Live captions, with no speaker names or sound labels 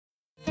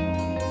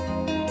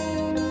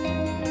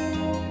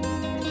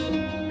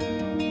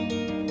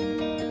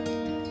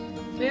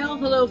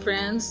Hello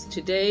friends.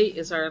 Today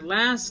is our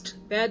last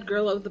bad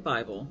girl of the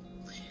Bible.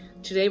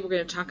 Today we're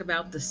going to talk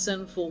about the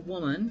sinful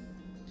woman.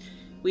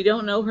 We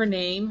don't know her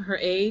name, her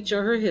age,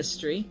 or her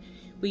history.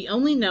 We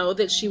only know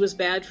that she was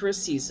bad for a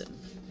season.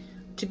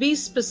 To be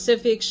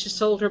specific, she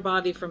sold her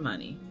body for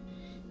money.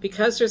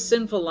 Because her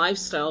sinful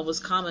lifestyle was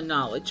common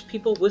knowledge,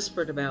 people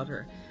whispered about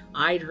her,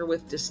 eyed her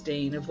with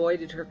disdain,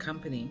 avoided her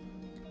company.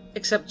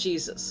 Except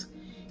Jesus.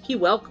 He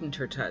welcomed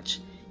her touch.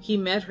 He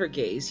met her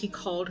gaze. He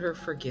called her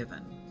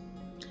forgiven.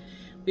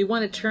 We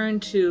want to turn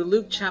to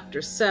Luke chapter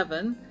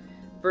 7,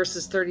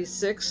 verses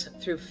 36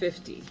 through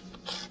 50.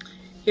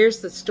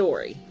 Here's the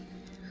story.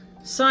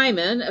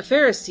 Simon, a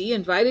Pharisee,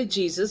 invited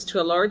Jesus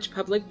to a large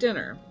public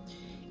dinner.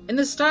 In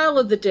the style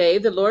of the day,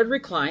 the Lord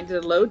reclined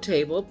at a low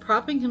table,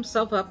 propping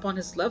himself up on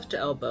his left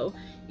elbow,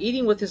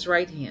 eating with his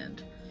right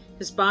hand.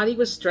 His body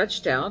was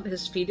stretched out,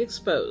 his feet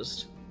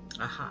exposed.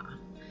 Aha!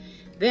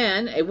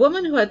 Then, a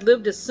woman who had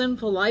lived a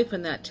sinful life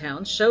in that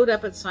town showed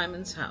up at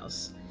Simon's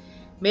house.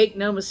 Make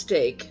no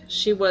mistake,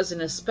 she was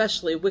an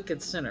especially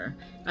wicked sinner,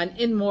 an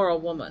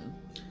immoral woman.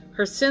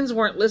 Her sins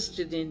weren't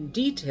listed in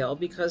detail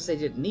because they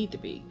didn't need to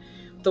be.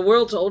 The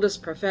world's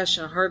oldest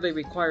profession hardly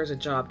requires a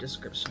job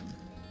description.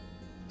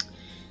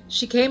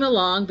 She came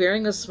along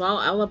bearing a small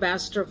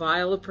alabaster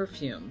vial of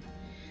perfume.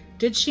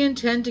 Did she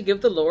intend to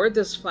give the Lord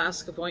this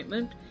flask of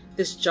ointment,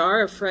 this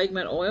jar of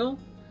fragrant oil?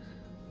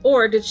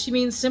 Or did she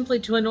mean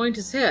simply to anoint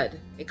his head,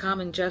 a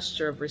common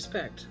gesture of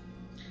respect?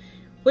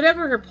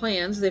 Whatever her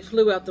plans, they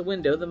flew out the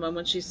window the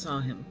moment she saw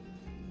him.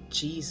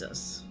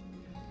 Jesus.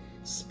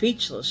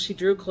 Speechless, she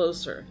drew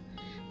closer,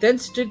 then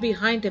stood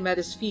behind him at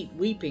his feet,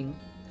 weeping.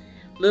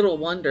 Little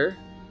wonder.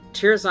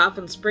 Tears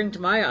often spring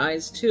to my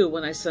eyes, too,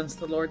 when I sense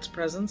the Lord's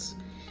presence.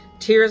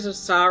 Tears of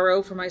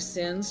sorrow for my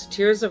sins,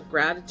 tears of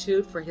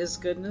gratitude for his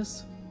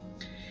goodness.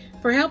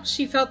 Perhaps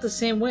she felt the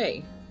same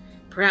way.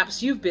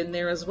 Perhaps you've been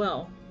there as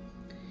well.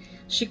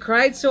 She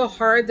cried so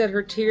hard that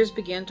her tears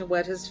began to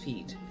wet his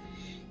feet.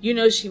 You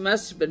know she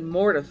must have been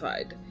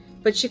mortified,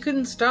 but she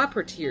couldn't stop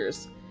her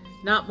tears,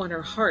 not when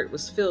her heart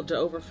was filled to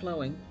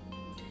overflowing.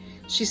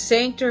 She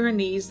sank to her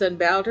knees, then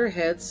bowed her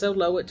head so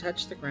low it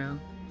touched the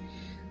ground.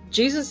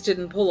 Jesus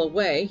didn't pull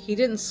away. He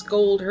didn't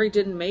scold her. He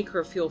didn't make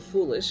her feel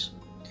foolish.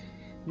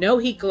 No,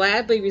 he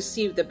gladly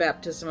received the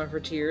baptism of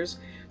her tears,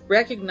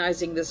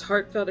 recognizing this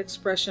heartfelt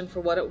expression for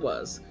what it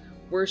was,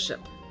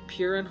 worship,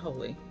 pure and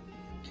holy.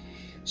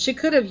 She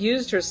could have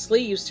used her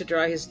sleeves to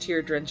dry his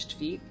tear-drenched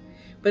feet,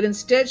 but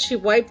instead she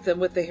wiped them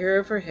with the hair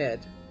of her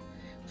head.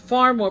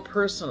 Far more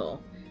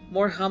personal,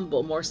 more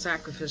humble, more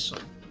sacrificial.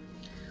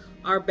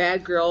 Our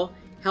bad girl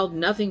held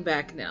nothing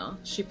back now.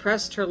 She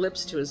pressed her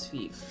lips to his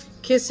feet,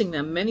 kissing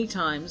them many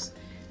times,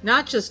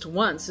 not just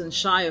once in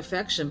shy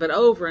affection, but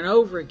over and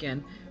over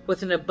again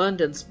with an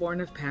abundance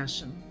born of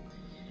passion.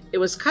 It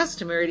was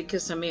customary to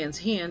kiss a man's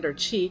hand or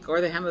cheek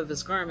or the hem of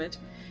his garment,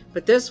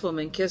 but this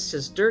woman kissed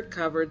his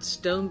dirt-covered,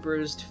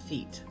 stone-bruised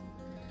feet.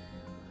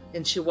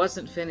 And she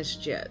wasn't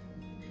finished yet.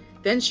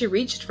 Then she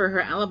reached for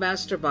her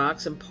alabaster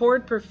box and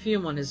poured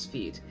perfume on his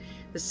feet,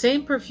 the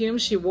same perfume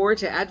she wore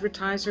to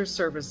advertise her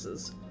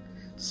services.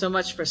 So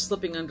much for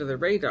slipping under the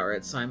radar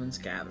at Simon's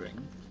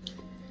gathering.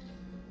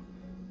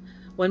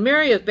 When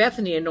Mary of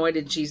Bethany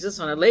anointed Jesus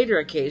on a later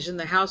occasion,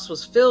 the house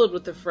was filled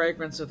with the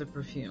fragrance of the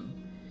perfume.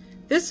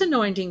 This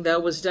anointing,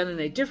 though, was done in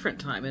a different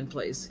time and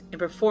place, and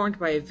performed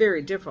by a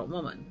very different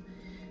woman.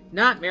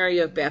 Not Mary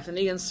of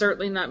Bethany, and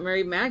certainly not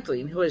Mary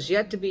Magdalene, who has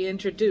yet to be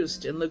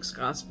introduced in Luke's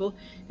Gospel,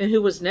 and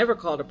who was never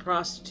called a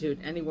prostitute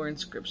anywhere in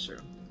Scripture.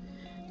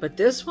 But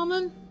this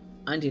woman?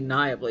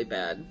 Undeniably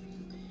bad.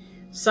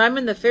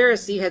 Simon the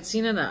Pharisee had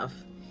seen enough.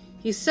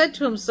 He said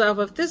to himself,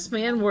 if this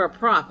man were a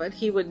prophet,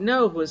 he would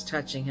know who is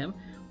touching him,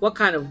 what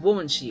kind of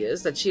woman she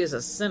is, that she is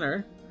a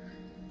sinner.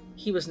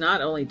 He was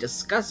not only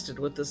disgusted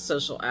with this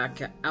social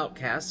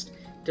outcast,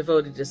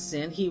 devoted to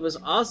sin, he was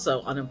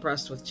also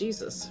unimpressed with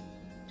Jesus.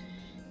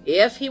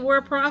 If he were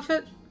a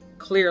prophet,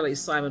 clearly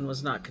Simon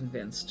was not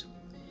convinced.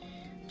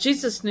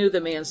 Jesus knew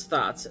the man's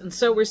thoughts, and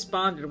so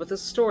responded with a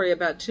story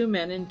about two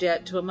men in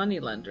debt to a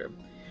moneylender.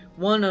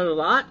 One owed a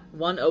lot,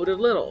 one owed a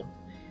little.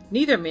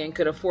 Neither man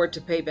could afford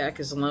to pay back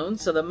his loan,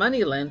 so the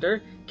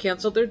moneylender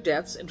canceled their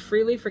debts and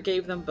freely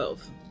forgave them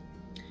both.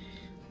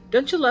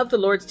 Don't you love the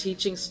Lord's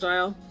teaching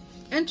style?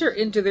 Enter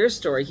into their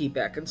story, he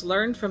beckons.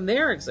 Learn from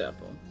their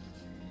example.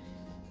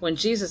 When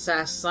Jesus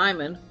asked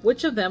Simon,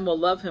 which of them will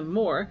love him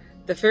more,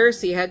 the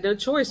Pharisee had no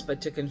choice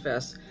but to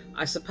confess,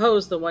 I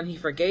suppose the one he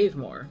forgave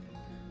more.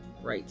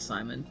 Right,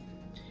 Simon.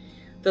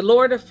 The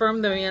Lord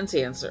affirmed the man's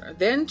answer,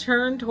 then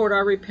turned toward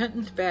our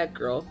repentant bad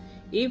girl,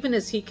 even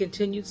as he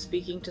continued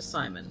speaking to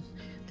Simon.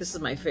 This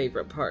is my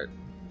favorite part.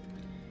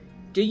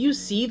 Do you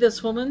see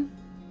this woman?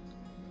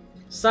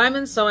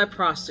 Simon saw a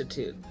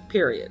prostitute,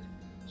 period.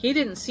 He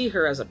didn't see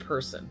her as a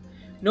person,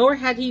 nor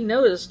had he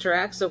noticed her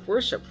acts of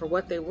worship for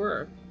what they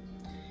were.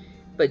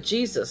 But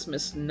Jesus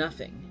missed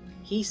nothing.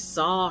 He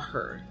saw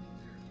her.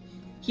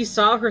 He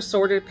saw her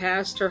sordid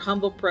past, her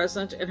humble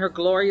present, and her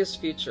glorious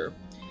future.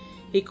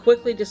 He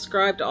quickly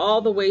described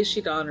all the ways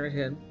she'd honored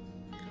him.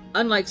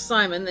 Unlike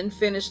Simon, then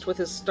finished with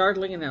his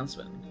startling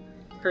announcement.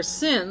 Her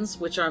sins,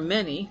 which are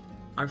many,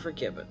 are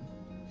forgiven.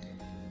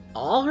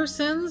 All her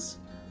sins?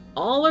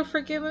 All are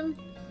forgiven?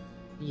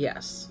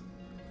 Yes.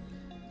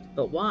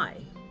 But why?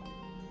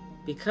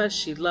 Because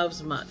she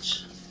loves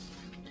much.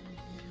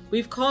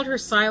 We've called her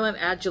silent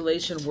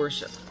adulation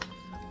worship.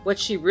 What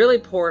she really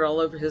poured all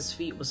over his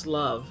feet was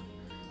love.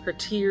 Her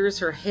tears,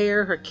 her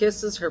hair, her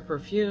kisses, her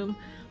perfume.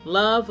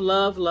 Love,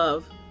 love,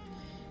 love.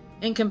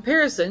 In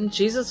comparison,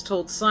 Jesus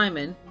told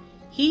Simon,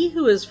 "He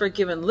who is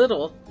forgiven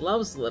little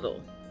loves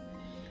little."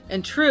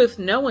 In truth,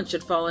 no one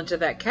should fall into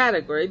that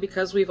category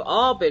because we've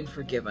all been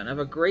forgiven of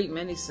a great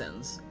many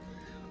sins.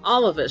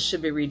 All of us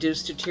should be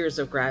reduced to tears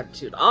of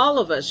gratitude. All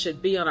of us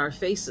should be on our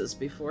faces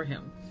before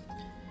him.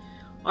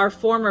 Our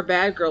former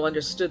bad girl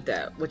understood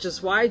that, which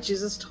is why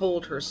Jesus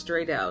told her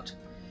straight out,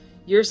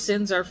 "Your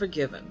sins are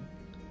forgiven."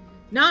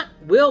 Not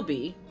will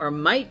be or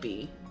might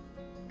be,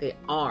 they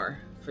are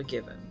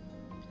forgiven.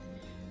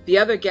 The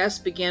other guests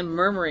began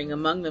murmuring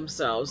among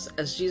themselves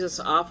as Jesus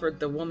offered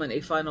the woman a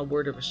final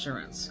word of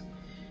assurance.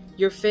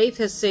 "Your faith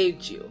has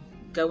saved you.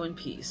 Go in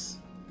peace."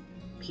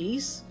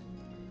 Peace?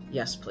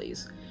 Yes,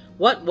 please.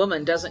 What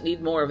woman doesn't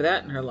need more of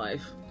that in her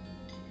life?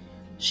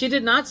 She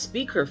did not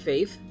speak her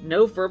faith.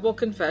 No verbal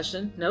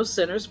confession, no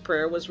sinner's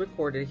prayer was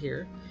recorded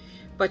here.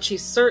 But she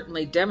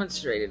certainly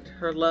demonstrated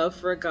her love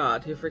for a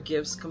God who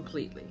forgives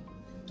completely.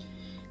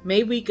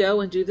 May we go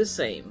and do the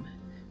same,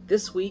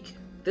 this week,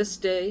 this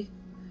day,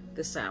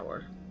 this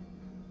hour.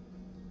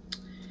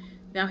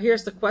 Now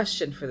here's the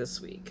question for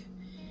this week.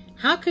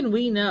 How can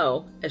we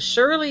know, as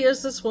surely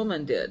as this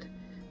woman did,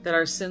 that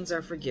our sins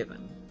are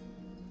forgiven?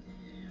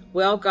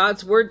 Well,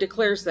 God's word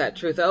declares that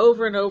truth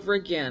over and over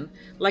again,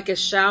 like a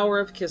shower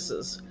of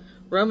kisses.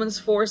 Romans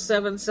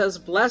 4:7 says,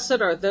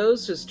 "Blessed are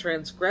those whose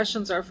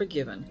transgressions are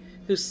forgiven,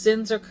 whose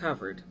sins are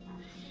covered."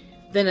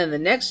 Then in the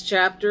next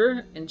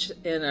chapter,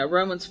 in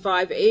Romans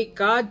 5:8,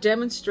 God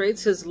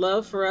demonstrates his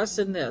love for us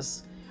in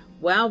this: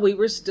 while we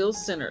were still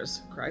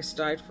sinners, Christ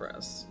died for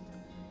us.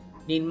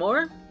 Need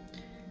more?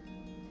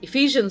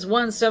 Ephesians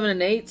 1:7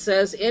 and 8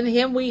 says, "In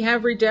him we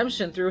have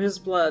redemption through his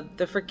blood,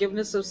 the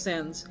forgiveness of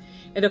sins,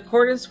 in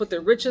accordance with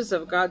the riches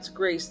of God's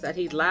grace that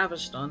he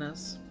lavished on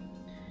us."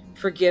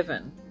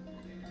 Forgiven.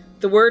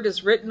 The word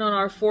is written on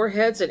our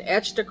foreheads and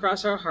etched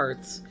across our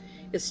hearts.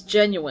 It's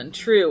genuine,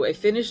 true, a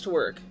finished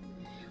work.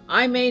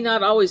 I may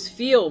not always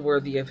feel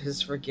worthy of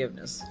his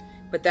forgiveness,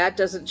 but that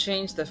doesn't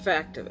change the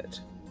fact of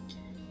it.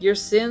 Your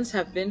sins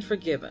have been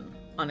forgiven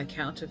on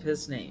account of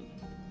his name.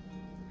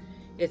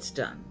 It's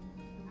done.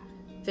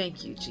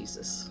 Thank you,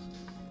 Jesus.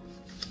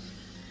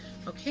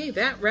 Okay,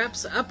 that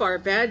wraps up our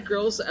Bad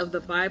Girls of the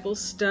Bible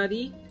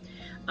study.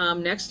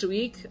 Next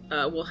week,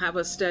 we'll have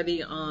a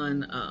study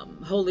on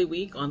Holy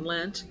Week, on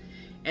Lent.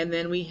 And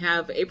then we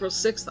have April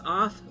 6th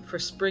off for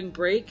spring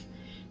break.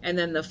 And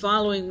then the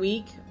following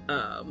week,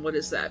 what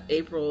is that,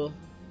 April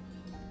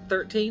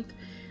 13th,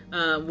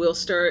 we'll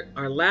start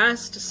our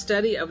last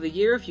study of the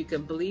year, if you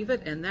can believe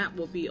it, and that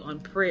will be on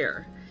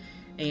prayer.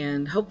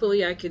 And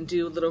hopefully I can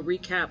do little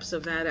recaps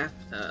of that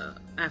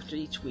after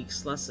each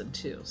week's lesson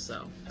too.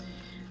 So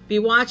be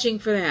watching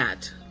for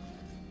that.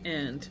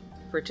 And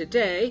for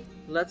today,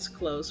 let's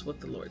close with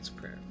the Lord's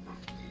Prayer.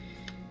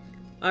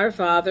 Our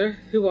Father,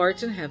 who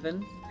art in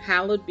heaven,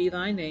 hallowed be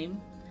thy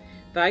name.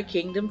 Thy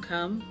kingdom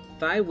come,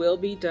 thy will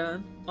be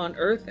done, on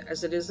earth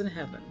as it is in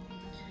heaven.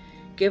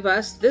 Give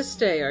us this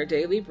day our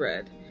daily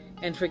bread,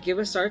 and forgive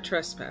us our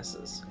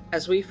trespasses,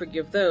 as we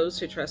forgive those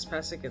who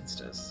trespass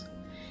against us.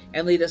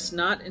 And lead us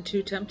not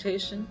into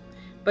temptation,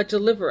 but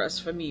deliver us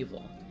from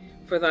evil.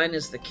 For thine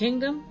is the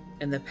kingdom,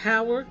 and the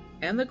power,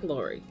 and the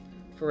glory,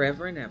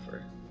 forever and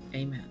ever.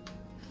 Amen.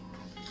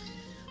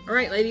 All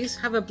right, ladies,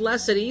 have a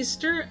blessed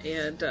Easter,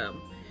 and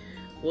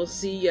we'll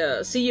see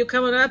you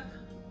coming up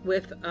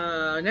with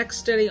next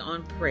study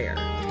on prayer.